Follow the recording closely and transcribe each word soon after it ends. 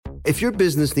If your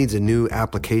business needs a new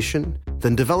application,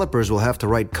 then developers will have to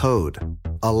write code,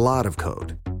 a lot of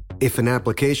code. If an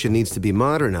application needs to be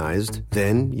modernized,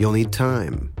 then you'll need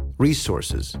time,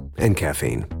 resources, and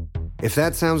caffeine. If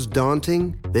that sounds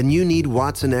daunting, then you need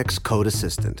Watson X Code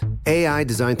Assistant, AI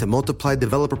designed to multiply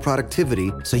developer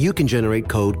productivity so you can generate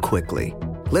code quickly.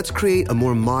 Let's create a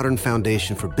more modern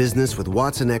foundation for business with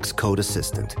Watson X Code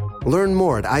Assistant. Learn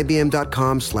more at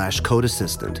ibm.com/code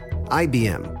assistant.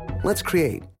 IBM. Let's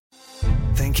create.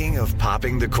 Thinking of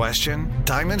popping the question?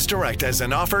 Diamonds Direct has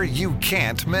an offer you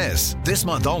can't miss. This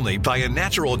month only, buy a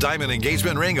natural diamond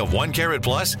engagement ring of 1 carat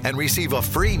plus and receive a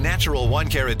free natural 1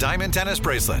 carat diamond tennis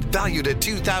bracelet valued at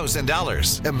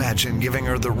 $2,000. Imagine giving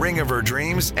her the ring of her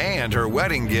dreams and her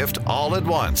wedding gift all at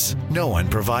once. No one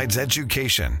provides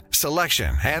education,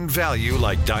 selection, and value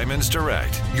like Diamonds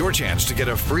Direct. Your chance to get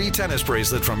a free tennis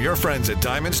bracelet from your friends at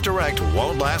Diamonds Direct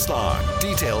won't last long.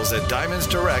 Details at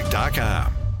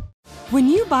diamondsdirect.com. When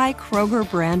you buy Kroger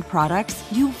brand products,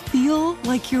 you feel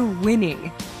like you're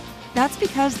winning. That's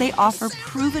because they offer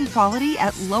proven quality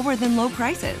at lower than low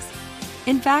prices.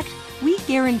 In fact, we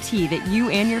guarantee that you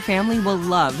and your family will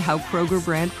love how Kroger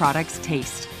brand products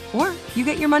taste, or you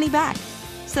get your money back.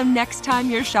 So next time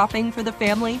you're shopping for the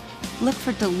family, look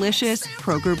for delicious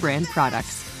Kroger brand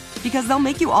products, because they'll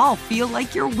make you all feel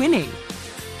like you're winning.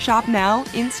 Shop now,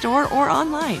 in-store, or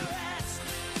online.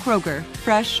 Kroger,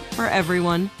 fresh for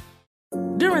everyone.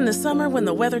 During the summer when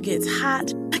the weather gets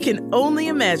hot, I can only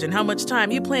imagine how much time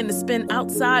you plan to spend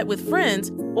outside with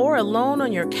friends or alone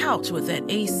on your couch with that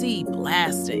AC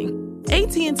blasting.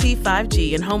 AT&T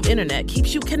 5G and home internet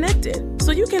keeps you connected,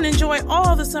 so you can enjoy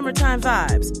all the summertime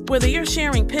vibes, whether you're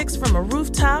sharing pics from a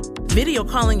rooftop, video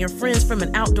calling your friends from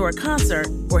an outdoor concert,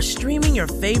 or streaming your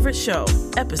favorite show,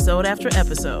 episode after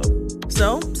episode.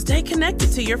 So, stay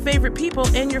connected to your favorite people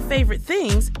and your favorite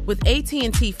things with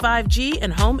AT&T 5G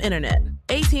and home internet.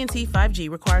 AT&T 5G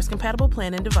requires compatible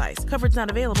plan and device. Coverage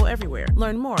not available everywhere.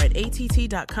 Learn more at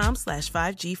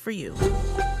att.com/5G for you.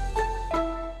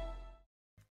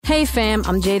 Hey fam,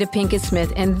 I'm Jada Pinkett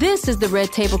Smith, and this is the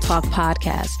Red Table Talk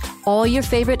podcast. All your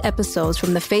favorite episodes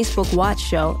from the Facebook Watch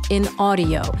Show in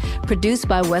audio, produced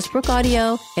by Westbrook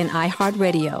Audio and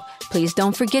iHeartRadio. Please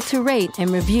don't forget to rate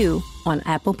and review on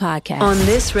Apple Podcasts. On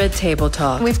this Red Table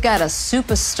Talk, we've got a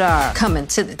superstar coming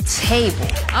to the table.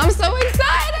 I'm so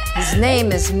excited! His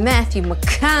name is Matthew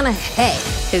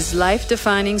McConaughey. His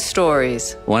life-defining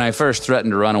stories. When I first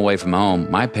threatened to run away from home,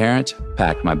 my parents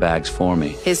packed my bags for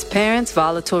me. His parents'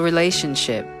 volatile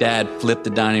relationship. Dad flipped the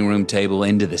dining room table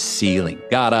into the ceiling,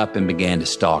 got up and began to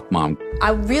stalk Mom.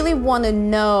 I really want to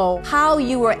know how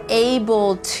you were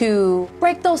able to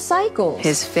break those cycles.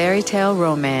 His fairy tale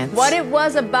romance. What it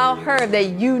was about her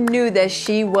that you knew that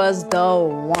she was the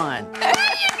one. There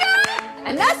you go!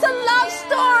 And that's a love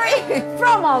story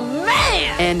from a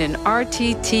man! And an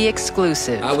RTT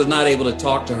exclusive. I was not able to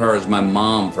talk to her as my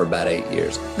mom for about 8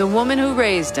 years. The woman who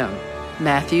raised him.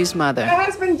 Matthew's mother. My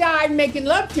husband died making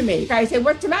love to me. I said,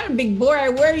 what's the matter, big boy? I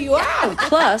wear you out.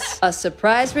 Plus, a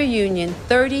surprise reunion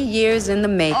 30 years in the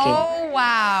making. Oh,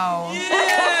 wow.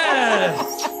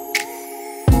 Yes!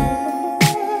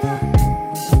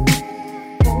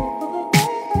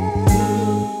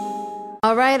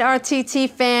 All right,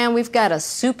 RTT fam, we've got a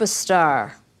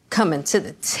superstar coming to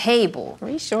the table.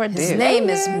 We sure do. His name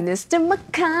is Mr.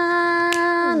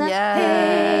 McConaughey.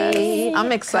 Yes.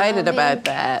 I'm excited about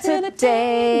that.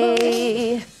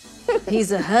 Today.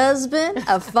 He's a husband,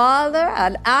 a father,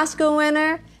 an Oscar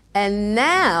winner, and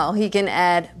now he can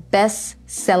add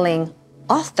best-selling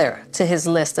author to his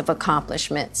list of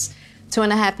accomplishments.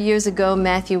 2.5 years ago,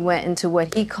 Matthew went into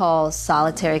what he calls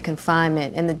solitary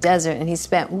confinement in the desert, and he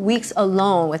spent weeks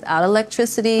alone without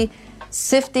electricity,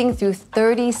 sifting through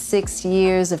 36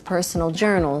 years of personal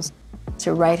journals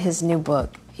to write his new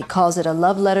book. He calls it a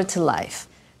love letter to life.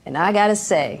 And I gotta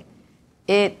say,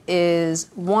 it is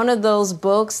one of those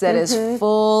books that is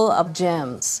full of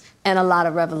gems and a lot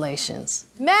of revelations.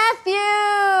 Matthew!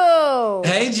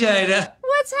 Hey, Jada.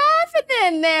 What's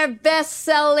happening there,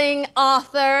 best-selling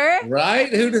author?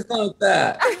 Right? Who'd have thought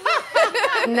that?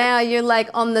 Now you're like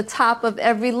on the top of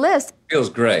every list. Feels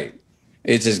great.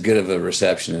 It's as good of a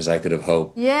reception as I could have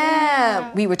hoped.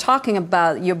 Yeah. We were talking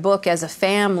about your book as a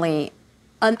family.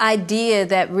 An idea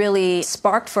that really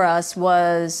sparked for us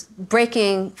was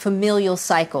breaking familial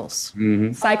cycles.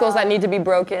 Mm-hmm. Cycles that need to be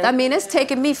broken. I mean, it's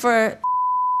taken me for,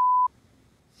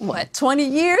 20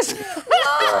 years?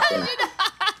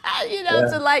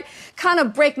 To like kind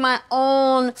of break my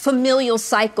own familial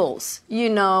cycles,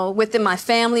 within my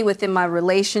family, within my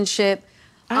relationship.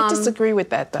 I disagree with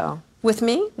that, though. With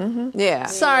me? Mm-hmm. Yeah.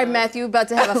 Sorry, Matthew, about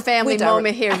to have a family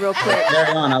moment here real quick.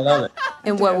 Carry on, I love it.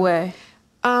 In what way?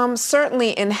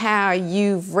 Certainly in how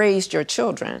you've raised your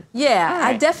children. Yeah,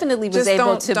 Right. I definitely was Just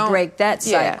able to don't- break that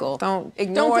yeah, cycle. don't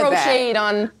ignore Don't throw that. shade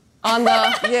on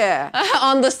the Yeah.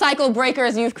 on the cycle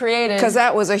breakers you've created. Because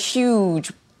that was a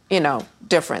huge,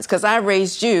 difference. Because I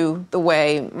raised you the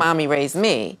way mommy raised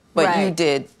me, but Right. you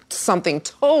did something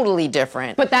totally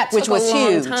different. But that took which was a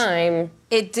long huge. time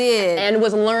It did. and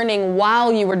was learning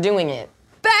while you were doing it.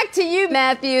 Back to you,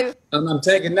 Matthew. I'm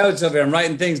taking notes over here. I'm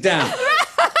writing things down.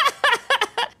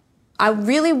 I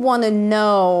really want to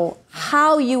know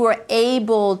how you were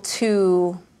able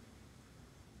to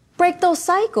break those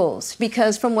cycles,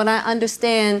 because from what I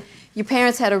understand, your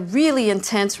parents had a really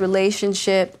intense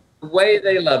relationship. The way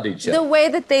they loved each other. The way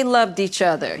that they loved each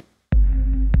other.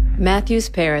 Matthew's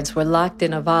parents were locked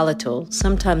in a volatile,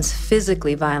 sometimes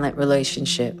physically violent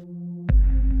relationship.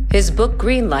 His book,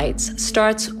 Green Lights,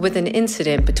 starts with an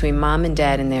incident between mom and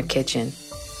dad in their kitchen.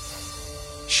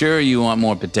 Sure you want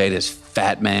more potatoes,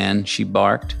 fat man, she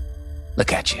barked.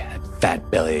 Look at you, that fat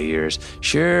belly of yours.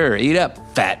 Sure, eat up,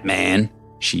 fat man,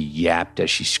 she yapped as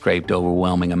she scraped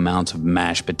overwhelming amounts of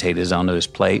mashed potatoes onto his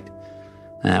plate.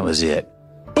 And that was it.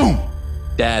 Boom!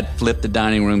 Dad flipped the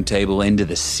dining room table into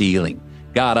the ceiling,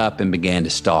 got up and began to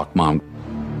stalk Mom.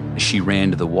 She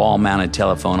ran to the wall-mounted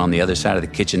telephone on the other side of the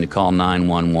kitchen to call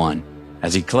 911.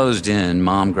 As he closed in,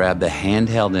 Mom grabbed the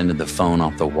handheld end of the phone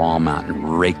off the wall mount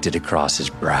and raked it across his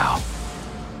brow.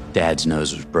 Dad's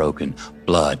nose was broken.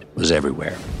 Blood was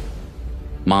everywhere.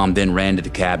 Mom then ran to the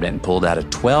cabinet and pulled out a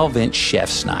 12-inch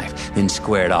chef's knife, then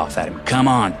squared off at him. Come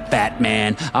on, fat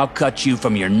man. I'll cut you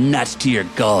from your nuts to your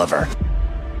Gulliver.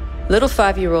 Little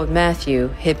 5-year-old Matthew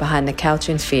hid behind the couch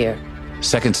in fear.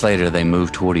 Seconds later, they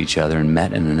moved toward each other and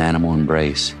met in an animal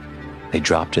embrace. They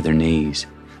dropped to their knees,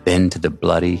 then to the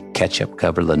bloody,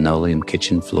 ketchup-covered linoleum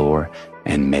kitchen floor,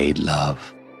 and made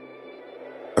love.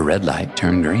 A red light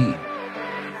turned green.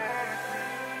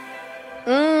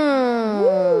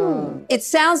 It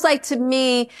sounds like to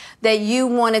me that you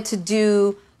wanted to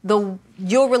do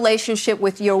your relationship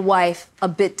with your wife a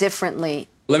bit differently.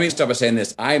 Let me start by saying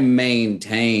this. I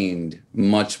maintained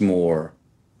much more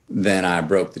than I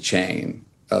broke the chain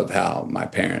of how my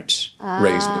parents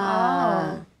raised me.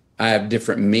 I have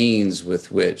different means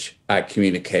with which I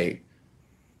communicate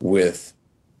with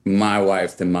my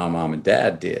wife than my mom and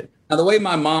dad did. Now, the way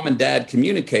my mom and dad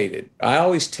communicated, I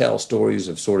always tell stories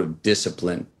of sort of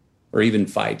discipline or even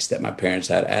fights that my parents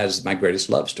had as my greatest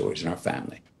love stories in our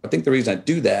family. I think the reason I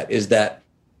do that is that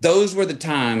those were the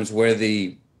times where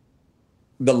the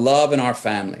love in our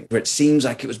family, where it seems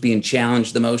like it was being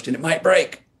challenged the most and it might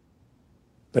break,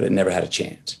 but it never had a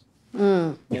chance.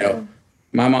 You know,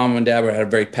 my mom and dad had a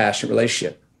very passionate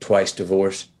relationship, twice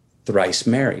divorced, thrice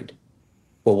married.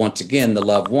 Well, once again, the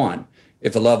love won.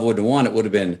 If the love wouldn't have won, it would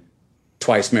have been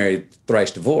twice married,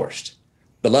 thrice divorced.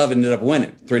 The love ended up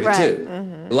winning,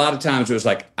 3-2. A lot of times it was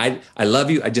like, I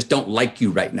love you, I just don't like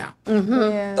you right now.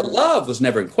 Yeah. The love was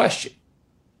never in question.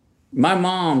 My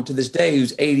mom, to this day,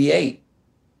 who's 88,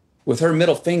 with her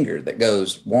middle finger that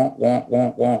goes, wonk, wonk,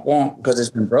 wonk, wonk, wonk, because it's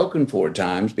been broken 4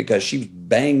 times because she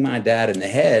banged my dad in the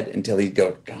head until he'd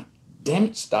go, God damn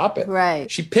it, stop it. Right.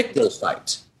 She picked those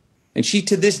fights. And she,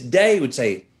 to this day, would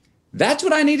say, that's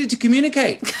what I needed to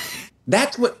communicate.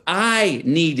 That's what I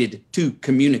needed to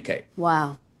communicate.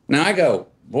 Wow. Now I go,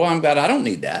 boy, I'm glad I don't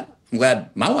need that. I'm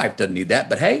glad my wife doesn't need that.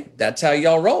 But hey, that's how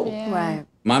y'all roll. Yeah. Right.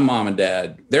 My mom and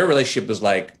dad, their relationship was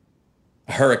like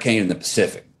a hurricane in the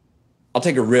Pacific. I'll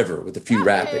take a river with a few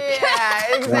rapids.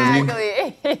 Yeah,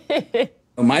 exactly.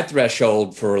 My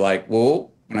threshold for like,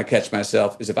 whoa, when I catch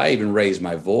myself is if I even raise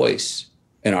my voice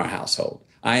in our household.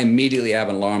 I immediately have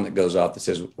an alarm that goes off that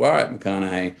says, well, all right,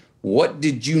 McConaughey, what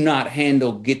did you not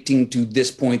handle getting to this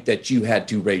point that you had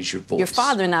to raise your voice? Your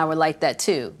father and I were like that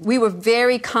too. We were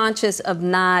very conscious of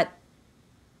not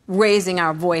raising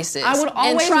our voices. I would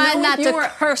always and trying know not if you to were,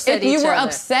 curse at if you each were other.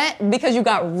 upset because you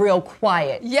got real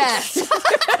quiet. Yes.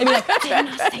 And be like, "Did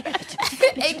not say that."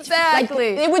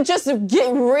 Exactly. It would just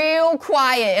get real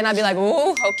quiet, and I'd be like,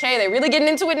 "Oh, okay, they're really getting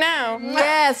into it now."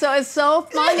 Yeah, so it's so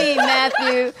funny,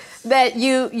 Matthew, that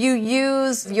you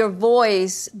use your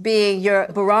voice being your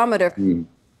barometer.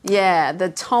 Yeah, the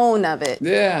tone of it.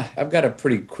 Yeah, I've got a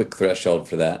pretty quick threshold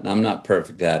for that. And I'm not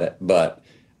perfect at it, but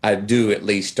I do at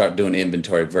least start doing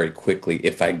inventory very quickly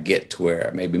if I get to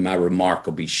where maybe my remark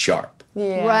will be sharp.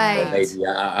 Yeah. Right.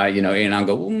 Maybe and I'll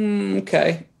go,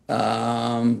 okay.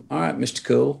 All right, Mr.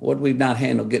 Cool, what did we not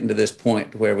handle getting to this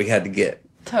point where we had to get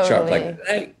sharp? Totally. Like,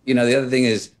 hey, the other thing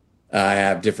is I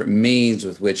have different means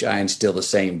with which I instill the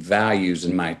same values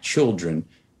in my children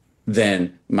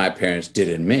than my parents did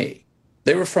in me.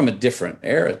 They were from a different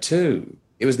era, too.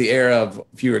 It was the era of,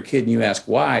 if you were a kid and you asked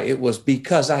why, it was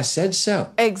because I said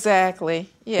so. Exactly.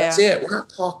 Yeah. That's it. We're not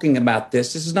talking about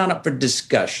this. This is not up for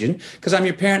discussion because I'm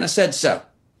your parent and I said so.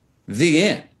 The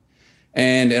end.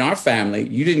 And in our family,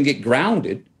 you didn't get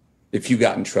grounded if you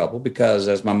got in trouble because,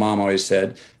 as my mom always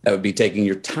said, that would be taking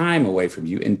your time away from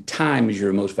you, and time is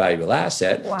your most valuable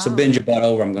asset. Wow. So bend your butt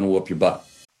over, I'm going to whoop your butt.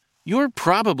 You're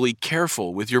probably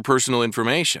careful with your personal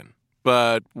information,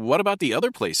 but what about the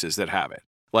other places that have it?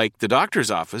 Like the doctor's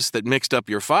office that mixed up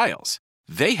your files.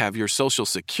 They have your social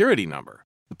security number.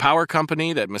 The power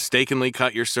company that mistakenly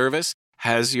cut your service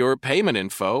has your payment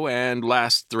info and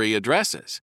last 3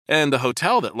 addresses. And the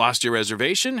hotel that lost your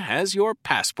reservation has your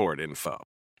passport info.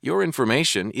 Your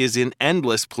information is in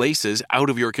endless places out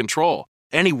of your control.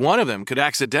 Any one of them could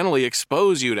accidentally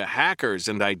expose you to hackers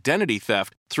and identity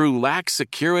theft through lax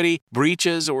security,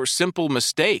 breaches, or simple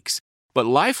mistakes. But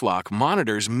LifeLock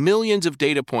monitors millions of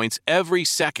data points every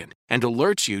second and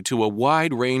alerts you to a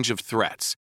wide range of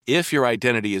threats. If your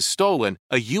identity is stolen,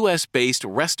 a U.S.-based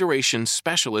restoration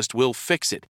specialist will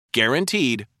fix it,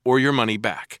 guaranteed, or your money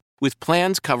back, with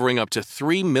plans covering up to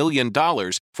 $3 million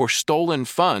for stolen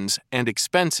funds and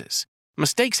expenses.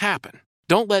 Mistakes happen.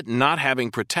 Don't let not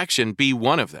having protection be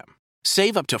one of them.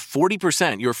 Save up to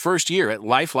 40% your first year at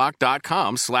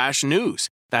LifeLock.com/news.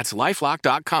 That's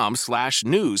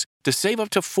LifeLock.com/news to save up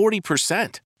to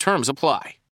 40%. Terms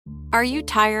apply. Are you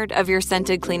tired of your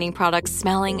scented cleaning products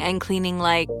smelling and cleaning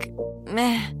like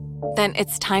meh? Then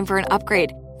it's time for an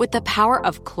upgrade with the power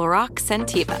of Clorox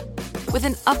Scentiva. With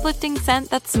an uplifting scent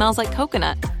that smells like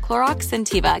coconut, Clorox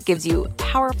Scentiva gives you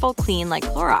powerful clean like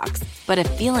Clorox, but a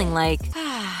feeling like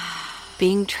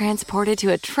being transported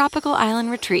to a tropical island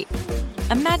retreat.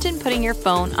 Imagine putting your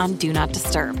phone on Do Not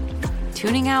Disturb,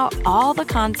 tuning out all the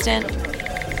constant,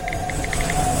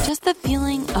 just the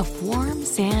feeling of warm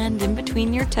sand in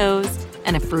between your toes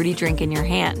and a fruity drink in your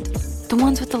hand. The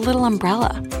ones with the little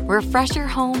umbrella. Refresh your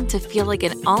home to feel like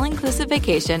an all-inclusive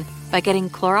vacation by getting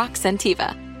Clorox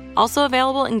Scentiva. Also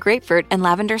available in grapefruit and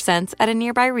lavender scents at a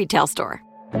nearby retail store.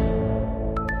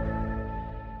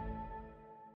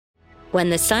 When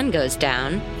the sun goes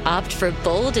down, opt for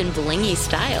bold and blingy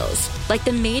styles, like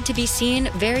the made-to-be-seen,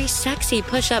 very sexy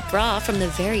push-up bra from the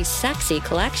Very Sexy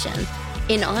collection.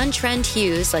 In on-trend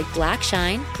hues like black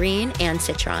shine, green, and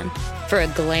citron. For a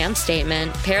glam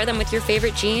statement, pair them with your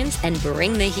favorite jeans and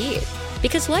bring the heat.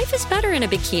 Because life is better in a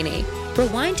bikini.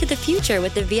 Rewind to the future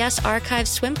with the VS Archive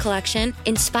swim collection,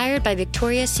 inspired by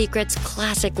Victoria's Secret's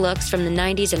classic looks from the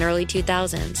 90s and early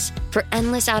 2000s. For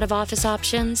endless out-of-office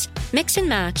options, mix and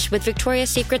match with Victoria's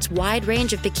Secret's wide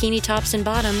range of bikini tops and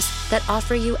bottoms that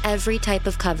offer you every type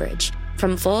of coverage,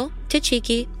 from full to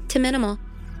cheeky to minimal.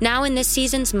 Now in this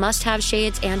season's must-have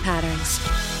shades and patterns.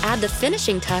 Add the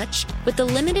finishing touch with the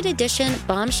limited edition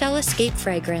Bombshell Escape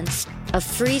fragrance, a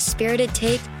free-spirited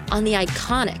take on the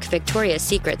iconic Victoria's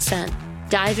Secret scent.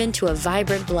 Dive into a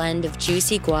vibrant blend of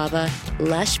juicy guava,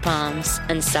 lush palms,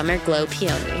 and summer glow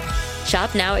peony.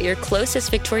 Shop now at your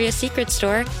closest Victoria's Secret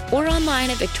store or online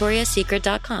at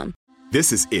victoriassecret.com.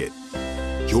 This is it.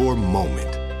 Your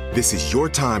moment. This is your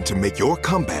time to make your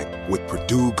comeback with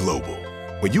Purdue Global.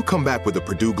 When you come back with a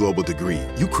Purdue Global degree,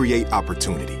 you create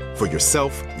opportunity for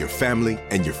yourself, your family,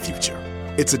 and your future.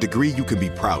 It's a degree you can be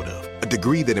proud of, a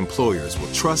degree that employers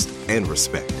will trust and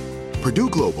respect. Purdue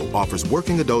Global offers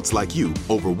working adults like you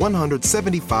over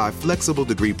 175 flexible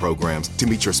degree programs to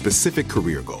meet your specific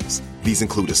career goals. These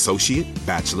include associate,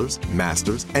 bachelor's,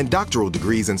 master's, and doctoral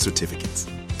degrees and certificates.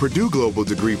 Purdue Global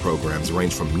degree programs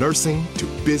range from nursing to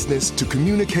business to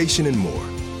communication and more.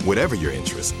 Whatever your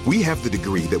interest, we have the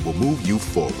degree that will move you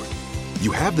forward.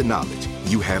 You have the knowledge,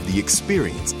 you have the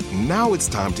experience. Now it's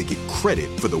time to get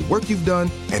credit for the work you've done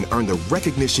and earn the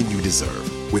recognition you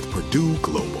deserve with Purdue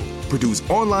Global, Purdue's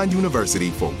online university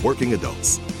for working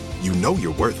adults. You know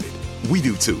you're worth it. We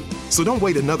do too. So don't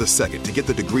wait another second to get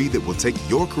the degree that will take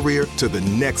your career to the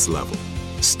next level.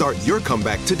 Start your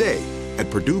comeback today at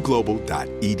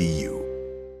purdueglobal.edu.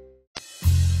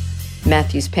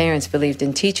 Matthew's parents believed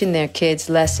in teaching their kids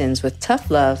lessons with tough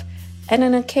love and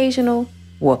an occasional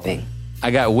whooping.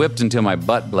 I got whipped until my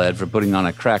butt bled for putting on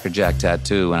a Cracker Jack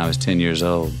tattoo when I was 10 years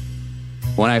old.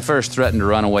 When I first threatened to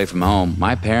run away from home,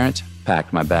 my parents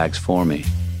packed my bags for me.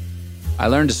 I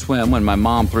learned to swim when my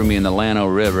mom threw me in the Llano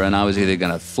River, and I was either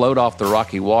going to float off the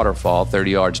rocky waterfall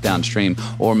 30 yards downstream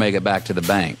or make it back to the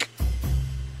bank.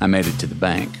 I made it to the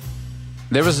bank.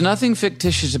 There was nothing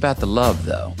fictitious about the love,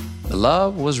 though. The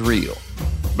love was real.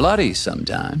 Bloody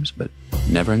sometimes, but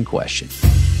never in question.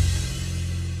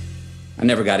 I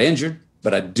never got injured,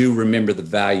 but I do remember the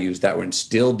values that were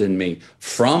instilled in me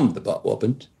from the butt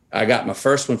whoopings. I got my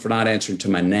first one for not answering to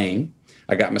my name.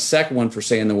 I got my second one for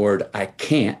saying the word I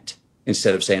can't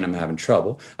instead of saying I'm having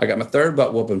trouble. I got my third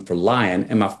butt whooping for lying,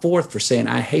 and my fourth for saying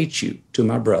I hate you to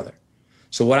my brother.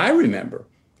 So what I remember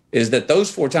is that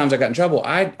those 4 times I got in trouble,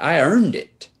 I earned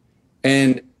it.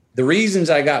 And the reasons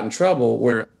I got in trouble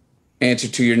were answer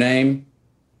to your name,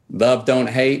 love, don't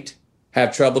hate,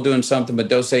 have trouble doing something but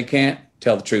don't say can't,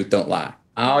 tell the truth, don't lie.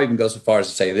 I'll even go so far as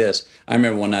to say this. I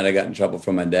remember one night I got in trouble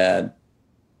from my dad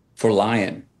for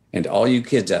lying. And to all you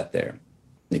kids out there,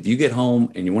 if you get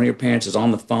home and one of your parents is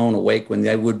on the phone awake when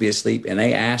they would be asleep and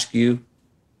they ask you,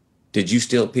 did you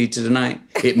steal pizza tonight?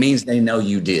 It means they know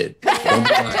you did. Don't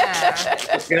be lying.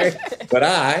 Okay? But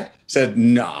I said,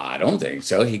 no, I don't think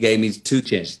so. He gave me 2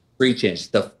 chances, 3 chances.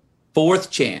 The 4th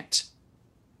chance,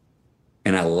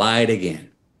 and I lied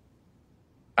again.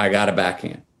 I got a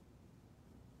backhand.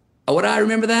 What I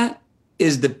remember that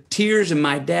is the tears in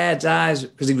my dad's eyes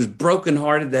because he was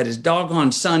brokenhearted that his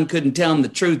doggone son couldn't tell him the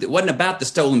truth. It wasn't about the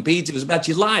stolen pizza. It was about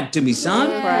you lied to me, son.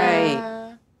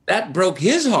 Right. That broke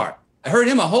his heart. It hurt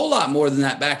him a whole lot more than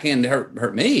that backhand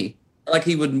hurt me. Like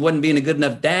he wasn't being a good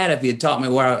enough dad if he had taught me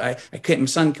where I couldn't. My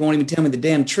son won't even tell me the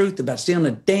damn truth about stealing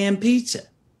a damn pizza.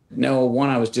 No, one,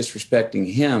 I was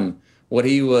disrespecting him. What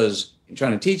he was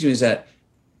trying to teach me is that,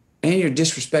 man, you're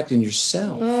disrespecting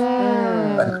yourself.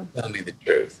 Tell me the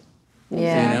truth.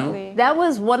 Yeah. You know? That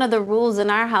was one of the rules in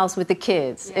our house with the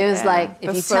kids. It was like,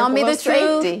 if you tell me the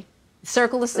truth,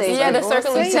 circle of safety. Yeah, the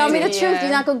circle of If you tell me the safety, truth,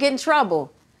 you're not going to get in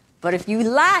trouble. But if you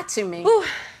lie to me,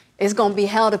 it's going to be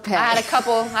hell to pay. I had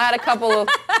a couple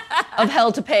of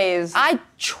hell to pays. I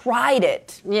tried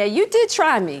it. Yeah, you did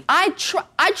try me. I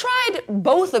tried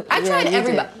both of. I tried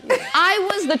everybody. I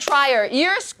was the trier.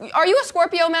 Are you a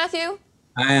Scorpio, Matthew?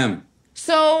 I am.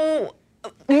 So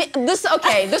the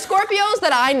Scorpios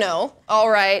that I know, all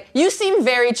right, you seem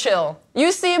very chill.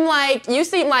 You seem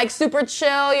like super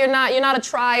chill. You're not a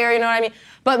trier, you know what I mean?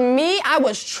 But me, I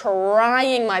was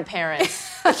trying my parents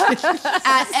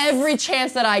at every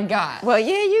chance that I got. Well,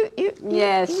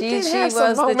 yeah, she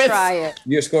was the trier.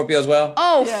 You're a Scorpio as well?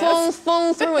 Oh, yes.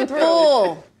 full through and through.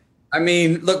 Full. I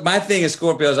mean, look, my thing is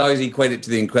Scorpios always equate it to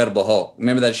the Incredible Hulk.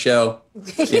 Remember that show?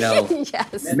 You know,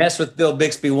 yes. Mess with Bill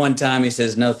Bixby one time, he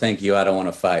says, no, thank you, I don't want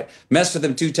to fight. Mess with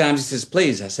him 2 times, he says,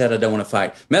 please, I said I don't want to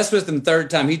fight. Mess with him 3rd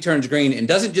time, he turns green and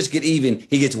doesn't just get even,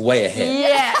 he gets way ahead.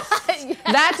 Yes.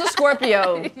 That's a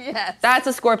Scorpio. Yes. That's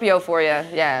a Scorpio for you,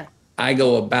 yeah. I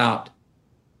go about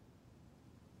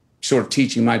sort of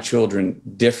teaching my children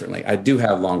differently. I do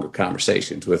have longer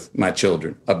conversations with my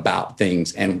children about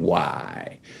things and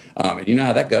why. And you know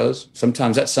how that goes.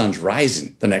 Sometimes that sun's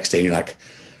rising the next day, and you're like,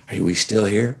 are we still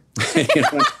here? Sometimes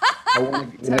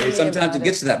it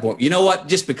gets to that point. You know what?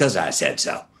 Just because I said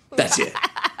so. That's it.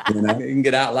 You know, you can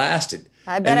get outlasted.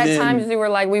 I bet at times you were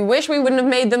like, we wish we wouldn't have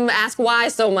made them ask why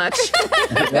so much.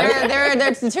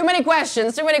 There's too many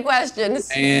questions.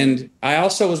 And I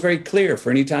also was very clear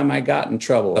for any time I got in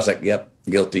trouble. I was like, yep,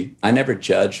 guilty. I never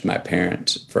judged my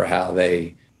parents for how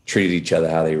they treated each other,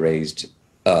 how they raised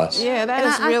us. Yeah, that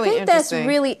is really interesting. I think interesting. that's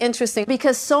really interesting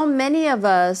because so many of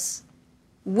us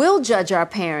will judge our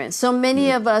parents. So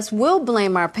many of us will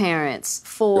blame our parents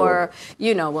for,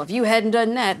 well, if you hadn't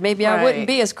done that, maybe I wouldn't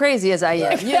be as crazy as I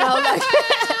am. You know, like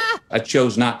I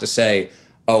chose not to say,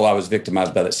 oh, I was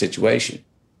victimized by that situation.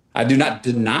 I do not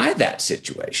deny that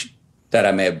situation that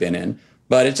I may have been in,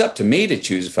 but it's up to me to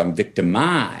choose if I'm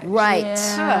victimized. Right.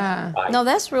 Yeah. No,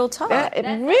 that's real talk. It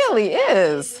really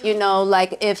is. You know,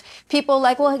 like if people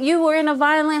like, well, you were in a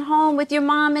violent home with your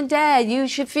mom and dad, you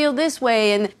should feel this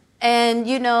way, and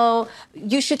you know,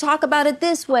 you should talk about it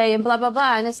this way, and blah, blah,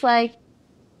 blah. And it's like...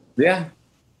 Yeah.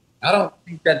 I don't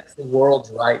think that's the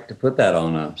world's right to put that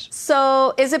on us.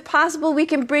 So is it possible we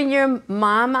can bring your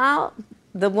mom out?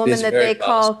 The woman that they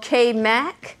call K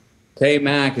Mac? K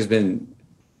Mac has been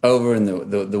over in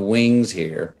the wings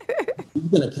here. He's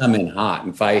going to come in hot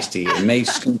and feisty and may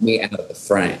scoop me out of the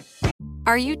frame.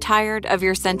 Are you tired of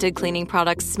your scented cleaning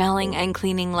products smelling and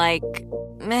cleaning like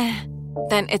meh?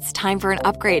 Then it's time for an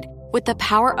upgrade with the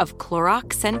power of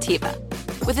Clorox Scentiva.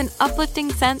 With an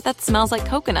uplifting scent that smells like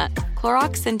coconut,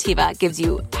 Clorox Scentiva gives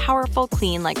you powerful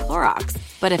clean like Clorox,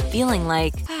 but a feeling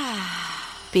like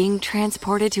being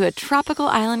transported to a tropical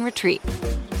island retreat.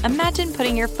 Imagine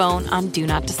putting your phone on Do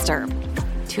Not Disturb,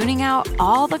 tuning out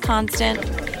all the constant,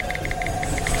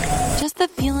 just the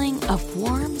feeling of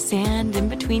warm sand in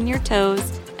between your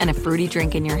toes and a fruity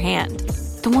drink in your hand.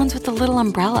 The ones with the little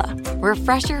umbrella.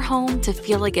 Refresh your home to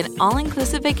feel like an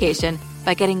all-inclusive vacation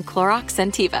by getting Clorox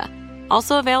Scentiva.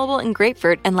 Also available in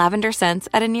grapefruit and lavender scents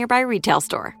at a nearby retail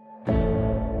store.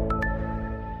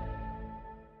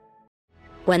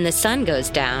 When the sun goes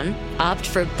down, opt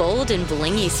for bold and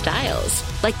blingy styles,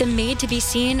 like the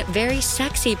made-to-be-seen, very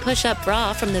sexy push-up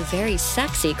bra from the Very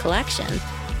Sexy collection,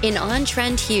 in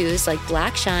on-trend hues like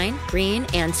black shine, green,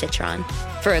 and citron.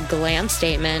 For a glam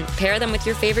statement, pair them with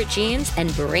your favorite jeans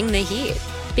and bring the heat.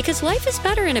 Because life is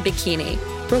better in a bikini.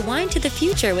 Rewind to the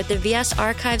future with the VS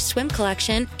Archives swim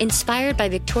collection, inspired by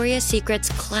Victoria's Secret's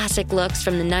classic looks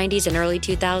from the 90s and early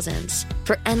 2000s.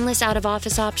 For endless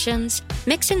out-of-office options,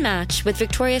 mix and match with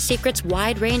Victoria's Secret's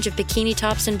wide range of bikini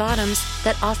tops and bottoms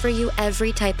that offer you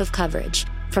every type of coverage,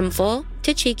 from full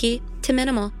to cheeky to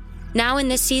minimal. Now in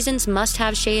this season's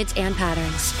must-have shades and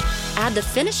patterns. Add the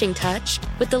finishing touch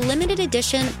with the limited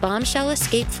edition Bombshell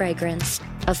Escape fragrance,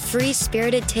 a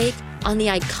free-spirited take on the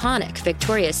iconic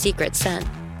Victoria's Secret scent.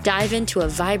 Dive into a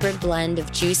vibrant blend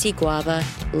of juicy guava,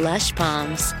 lush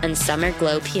palms, and summer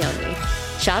glow peony.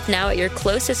 Shop now at your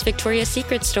closest Victoria's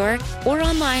Secret store or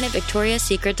online at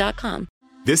victoriassecret.com.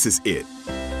 This is it.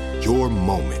 Your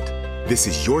moment. This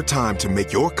is your time to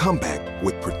make your comeback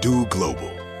with Purdue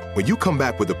Global. When you come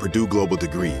back with a Purdue Global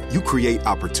degree, you create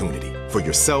opportunity for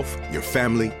yourself, your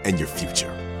family, and your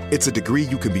future. It's a degree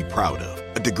you can be proud of,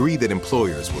 a degree that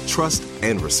employers will trust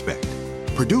and respect.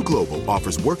 Purdue Global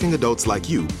offers working adults like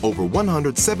you over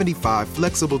 175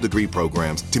 flexible degree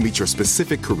programs to meet your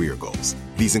specific career goals.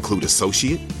 These include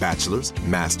associate, bachelor's,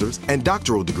 master's, and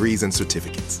doctoral degrees and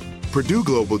certificates. Purdue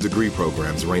Global degree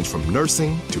programs range from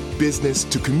nursing to business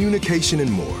to communication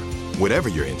and more. Whatever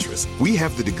your interest, we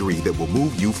have the degree that will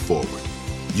move you forward.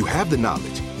 You have the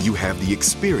knowledge, you have the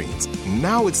experience.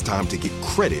 Now it's time to get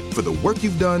credit for the work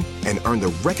you've done and earn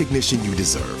the recognition you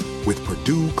deserve with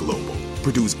Purdue Global,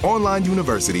 Purdue's online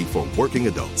university for working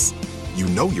adults. You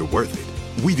know you're worth it.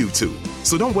 We do too.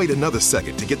 So don't wait another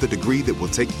second to get the degree that will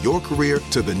take your career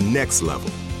to the next level.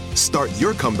 Start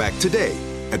your comeback today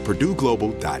at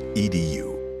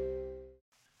purdueglobal.edu.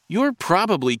 You're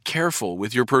probably careful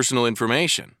with your personal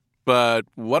information. But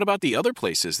what about the other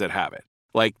places that have it?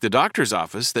 Like the doctor's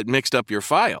office that mixed up your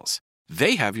files.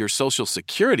 They have your social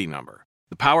security number.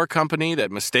 The power company that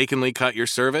mistakenly cut your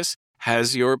service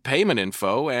has your payment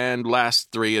info and last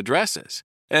 3 addresses.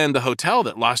 And the hotel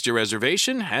that lost your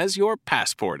reservation has your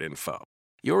passport info.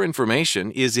 Your information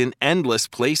is in endless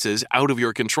places out of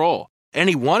your control.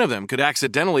 Any one of them could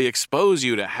accidentally expose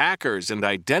you to hackers and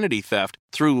identity theft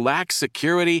through lax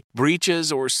security,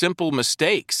 breaches, or simple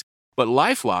mistakes. But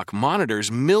LifeLock monitors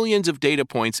millions of data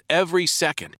points every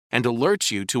second and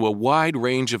alerts you to a wide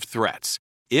range of threats.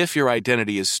 If your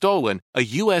identity is stolen, a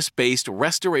U.S.-based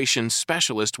restoration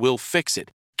specialist will fix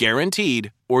it,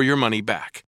 guaranteed, or your money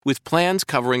back, with plans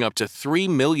covering up to $3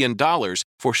 million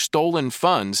for stolen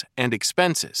funds and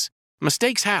expenses.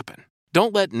 Mistakes happen.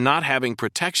 Don't let not having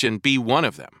protection be one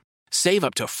of them. Save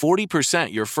up to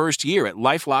 40% your first year at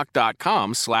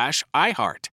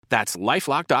LifeLock.com/iHeart. That's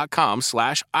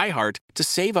LifeLock.com/iHeart to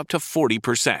save up to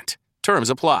 40%. Terms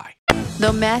apply.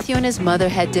 Though Matthew and his mother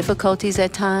had difficulties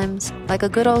at times, like a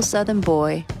good old Southern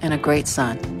boy and a great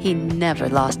son, he never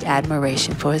lost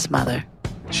admiration for his mother.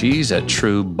 She's a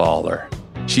true baller.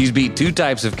 She's beat 2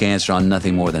 types of cancer on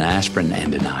nothing more than aspirin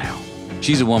and denial.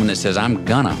 She's a woman that says, I'm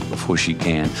gonna before she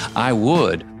can, I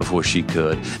would before she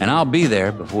could, and I'll be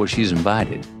there before she's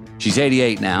invited. She's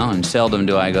 88 now, and seldom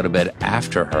do I go to bed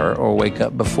after her or wake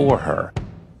up before her.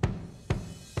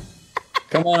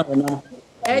 Come on over now.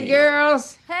 Hey,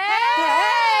 girls.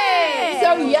 Hey!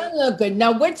 So young looking.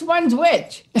 Now, which one's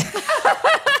which?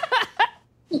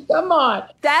 Come on.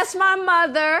 That's my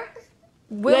mother.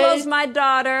 Willow's my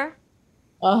daughter.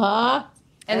 Uh-huh.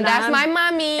 And that's my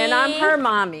mommy. And I'm her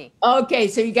mommy. Okay,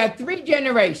 so you got 3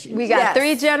 generations. We got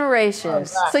 3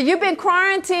 generations. Right. So you've been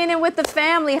quarantining with the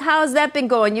family. How's that been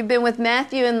going? You've been with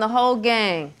Matthew and the whole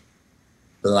gang.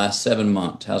 For the last 7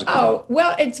 months. How's it going? Oh,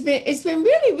 well, it's been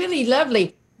really, really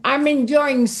lovely. I'm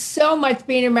enjoying so much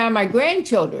being around my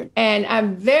grandchildren, and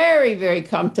I'm very, very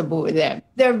comfortable with them.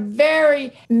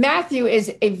 Matthew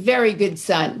is a very good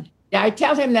son. I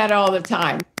tell him that all the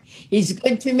time. He's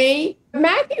good to me.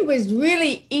 Matthew was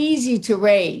really easy to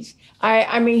raise.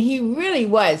 I mean, he really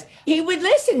was. He would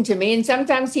listen to me, and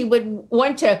sometimes he would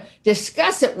want to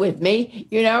discuss it with me,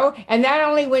 and that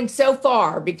only went so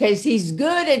far because he's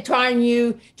good at trying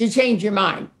you to change your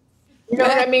mind. You know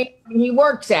what I mean? He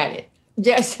works at it.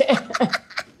 Just,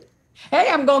 hey,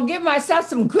 I'm going to give myself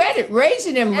some credit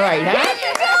raising him right, huh? There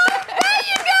you go.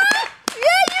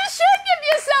 Yeah, you should give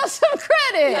yourself some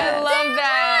credit. I love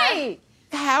that. Right.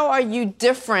 How are you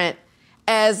different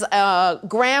as a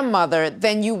grandmother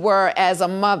than you were as a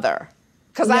mother?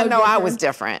 Because I know I was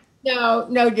different.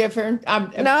 No different.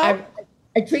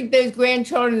 I treat those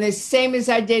grandchildren the same as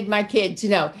I did my kids.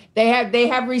 They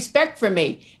have respect for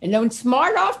me and don't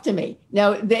smart off to me.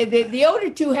 No, the older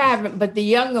two haven't, but the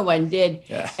younger one did,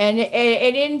 and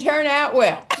it didn't turn out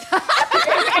well.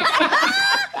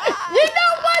 You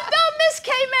know what, though, Miss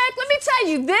K-Mac? Let me tell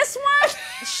you, this one,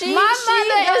 my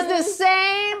mother is the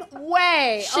same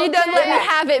way. She doesn't let me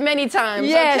have it many times.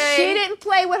 Yeah, okay? she didn't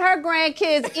play with her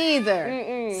grandkids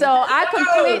either. So I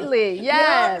completely,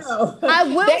 yes. No. I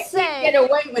will they say. They get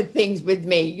away with things with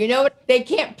me. They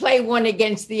can't play one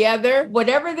against the other.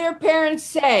 Whatever their parents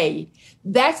say,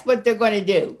 that's what they're going to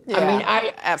do. Yeah, I mean,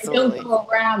 I don't go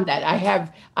around that.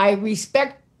 I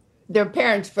respect their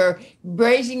parents for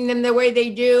raising them the way they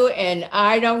do, and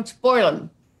I don't spoil them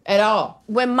at all.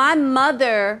 When my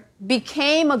mother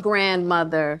became a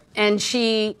grandmother and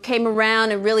she came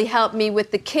around and really helped me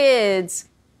with the kids,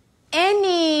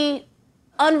 any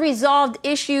unresolved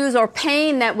issues or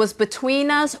pain that was between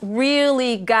us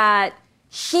really got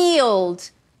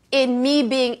healed in me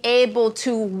being able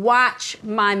to watch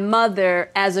my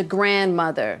mother as a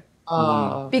grandmother.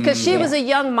 Because she was a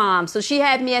young mom, so she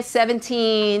had me at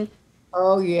 17.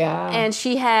 Oh, yeah. And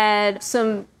she had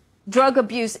some drug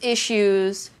abuse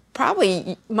issues.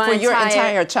 Probably for your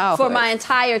entire childhood. For my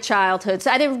entire childhood.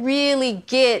 So I didn't really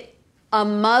get a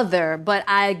mother, but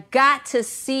I got to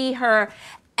see her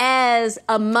as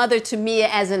a mother to me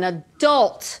as an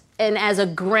adult and as a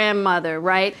grandmother,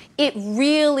 right? It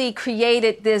really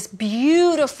created this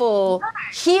beautiful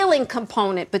healing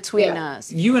component between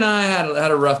us. You and I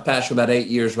had a rough patch for about 8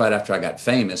 years right after I got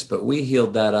famous, but we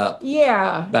healed that up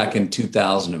back in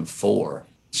 2004.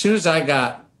 As soon as I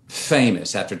got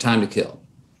famous after Time to Kill,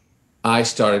 I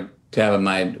started having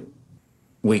my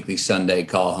weekly Sunday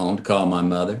call home to call my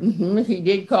mother. Mm-hmm. He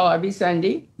did call every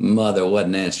Sunday. Mother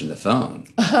wasn't answering the phone.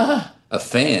 A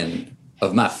fan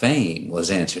of my fame was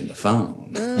answering the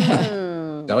phone.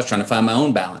 I was trying to find my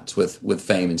own balance with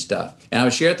fame and stuff. And I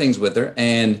would share things with her.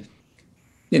 And,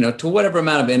 to whatever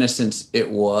amount of innocence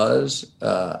it was,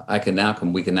 we can now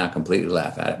completely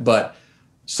laugh at it. But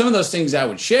some of those things I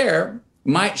would share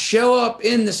might show up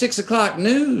in the 6 o'clock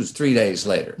news 3 days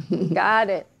later. Got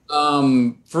it.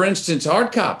 For instance,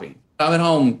 hard copy. I'm at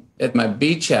home at my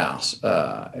beach house,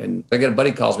 and I get a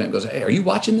buddy calls me and goes, "Hey, are you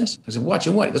watching this?" I said,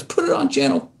 "Watching what?" He goes, "Put it on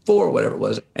channel 4 or whatever it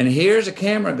was." And here's a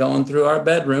camera going through our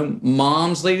bedroom.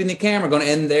 Mom's leading the camera going,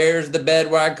 and there's the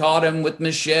bed where I caught him with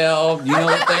Michelle. You know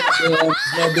what they're doing?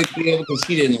 No big deal because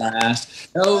she didn't last.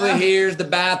 Over here's the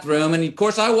bathroom. And of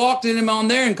course, I walked in him on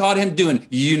there and caught him doing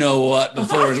you know what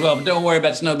before as well. But don't worry about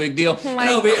it. It's no big deal. And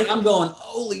over here, I'm going,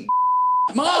 holy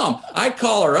Mom. I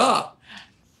call her up.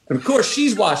 And of course,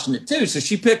 she's watching it too. So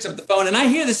she picks up the phone and I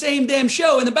hear the same damn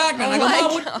show in the background. I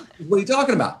go, Mom, what are you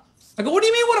talking about? I go, what do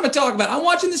you mean, what am I talking about? I'm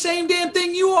watching the same damn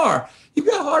thing you are. You've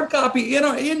got hard copy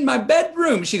in my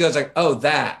bedroom. She goes like, oh,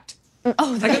 that.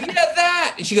 Oh, that. I go, yeah,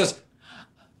 that. And she goes,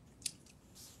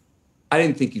 I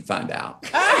didn't think you'd find out.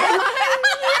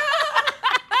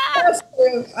 That's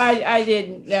true. I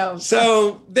didn't know.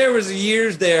 So there was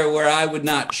years there where I would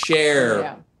not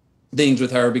share things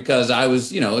with her because I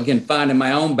was, again, finding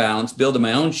my own balance, building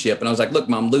my own ship. And I was like, look,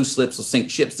 Mom, loose lips will sink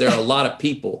ships. There are a lot of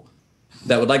people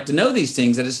that would like to know these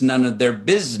things, that it's none of their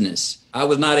business. I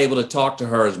was not able to talk to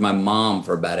her as my mom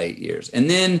for about 8 years. And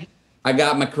then I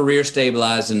got my career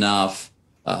stabilized enough.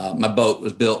 My boat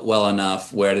was built well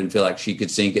enough where I didn't feel like she could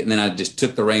sink it. And then I just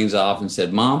took the reins off and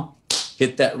said, Mom,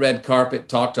 hit that red carpet,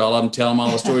 talk to all of them, tell them all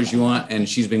the stories you want. And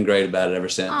she's been great about it ever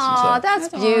since. Oh, that's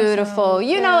beautiful. Awesome.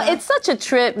 You know, it's such a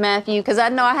trip, Matthew, because I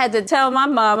know I had to tell my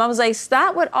mom, I was like,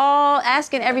 stop with all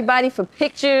asking everybody for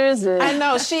pictures. I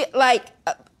know. She,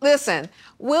 listen,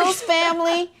 Will's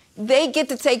family, they get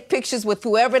to take pictures with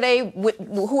whoever they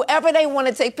want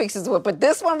to take pictures with. But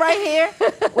this one right here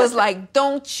was like,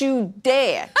 don't you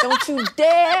dare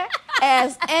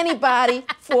ask anybody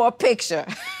for a picture.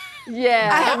 Yeah.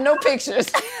 I have no pictures.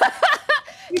 Because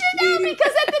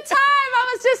at the time,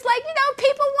 I was just like,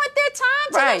 people want their time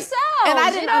to themselves. And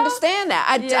I didn't understand that.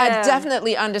 I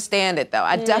definitely understand it, though.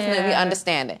 I definitely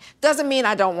understand it. Doesn't mean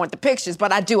I don't want the pictures,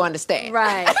 but I do understand.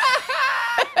 Right.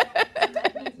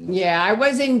 Yeah, I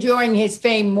was enjoying his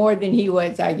fame more than he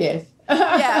was, I guess.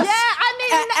 Yes.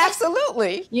 Yeah,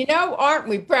 absolutely. Aren't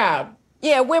we proud?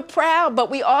 Yeah, we're proud,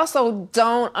 but we also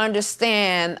don't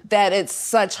understand that it's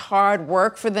such hard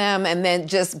work for them and then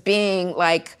just being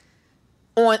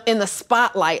in the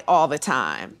spotlight all the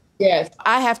time. Yes.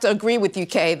 I have to agree with you,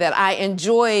 Kay, that I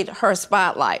enjoyed her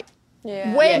spotlight.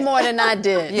 Yeah. Way more than I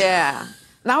did. Yeah.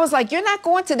 And I was like, you're not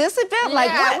going to this event?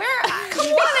 Like, what? Come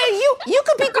on, you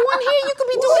could be going here. You could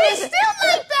be doing this. She's still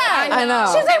like that. I know.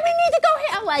 She's like, we need to go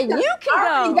here. I'm like, you can I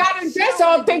go. already got her dress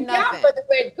all picked out for the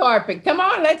red carpet. Come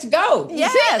on, let's go.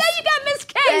 Yes. See, now you got Miss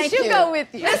K. Thank She'll you. go with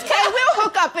you. Miss K, we'll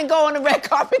hook up and go on the red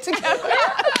carpet together.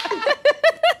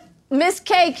 Miss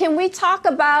K, can we talk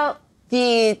about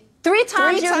the 3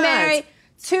 times you're married,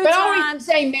 2 but times? always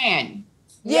the same man.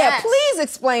 Yeah, please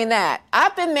explain that.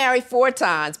 I've been married 4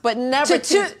 times, but never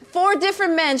to 4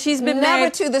 different men. She's been never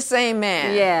married to the same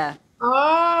man. Yeah.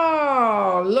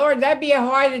 Oh, Lord, that'd be a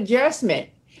hard adjustment.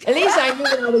 At least I knew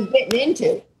what I was getting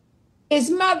into.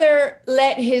 His mother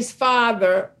let his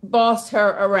father boss her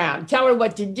around, tell her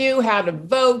what to do, how to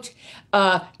vote.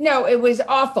 No, it was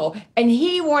awful. And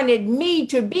he wanted me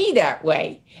to be that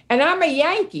way. And I'm a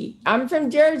Yankee. I'm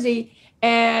from Jersey.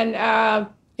 And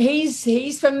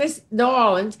he's from New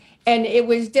Orleans. And it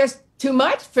was just too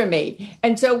much for me.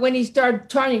 And so when he started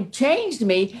trying to change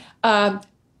me, I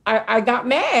got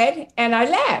mad and I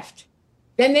left.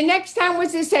 Then the next time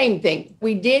was the same thing.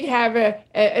 We did have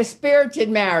a spirited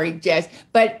marriage, Jess.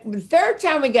 But the 3rd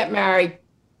time we got married,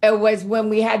 it was when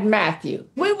we had Matthew.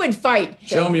 We would fight.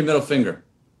 Show him your middle finger.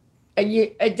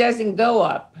 It doesn't go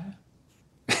up.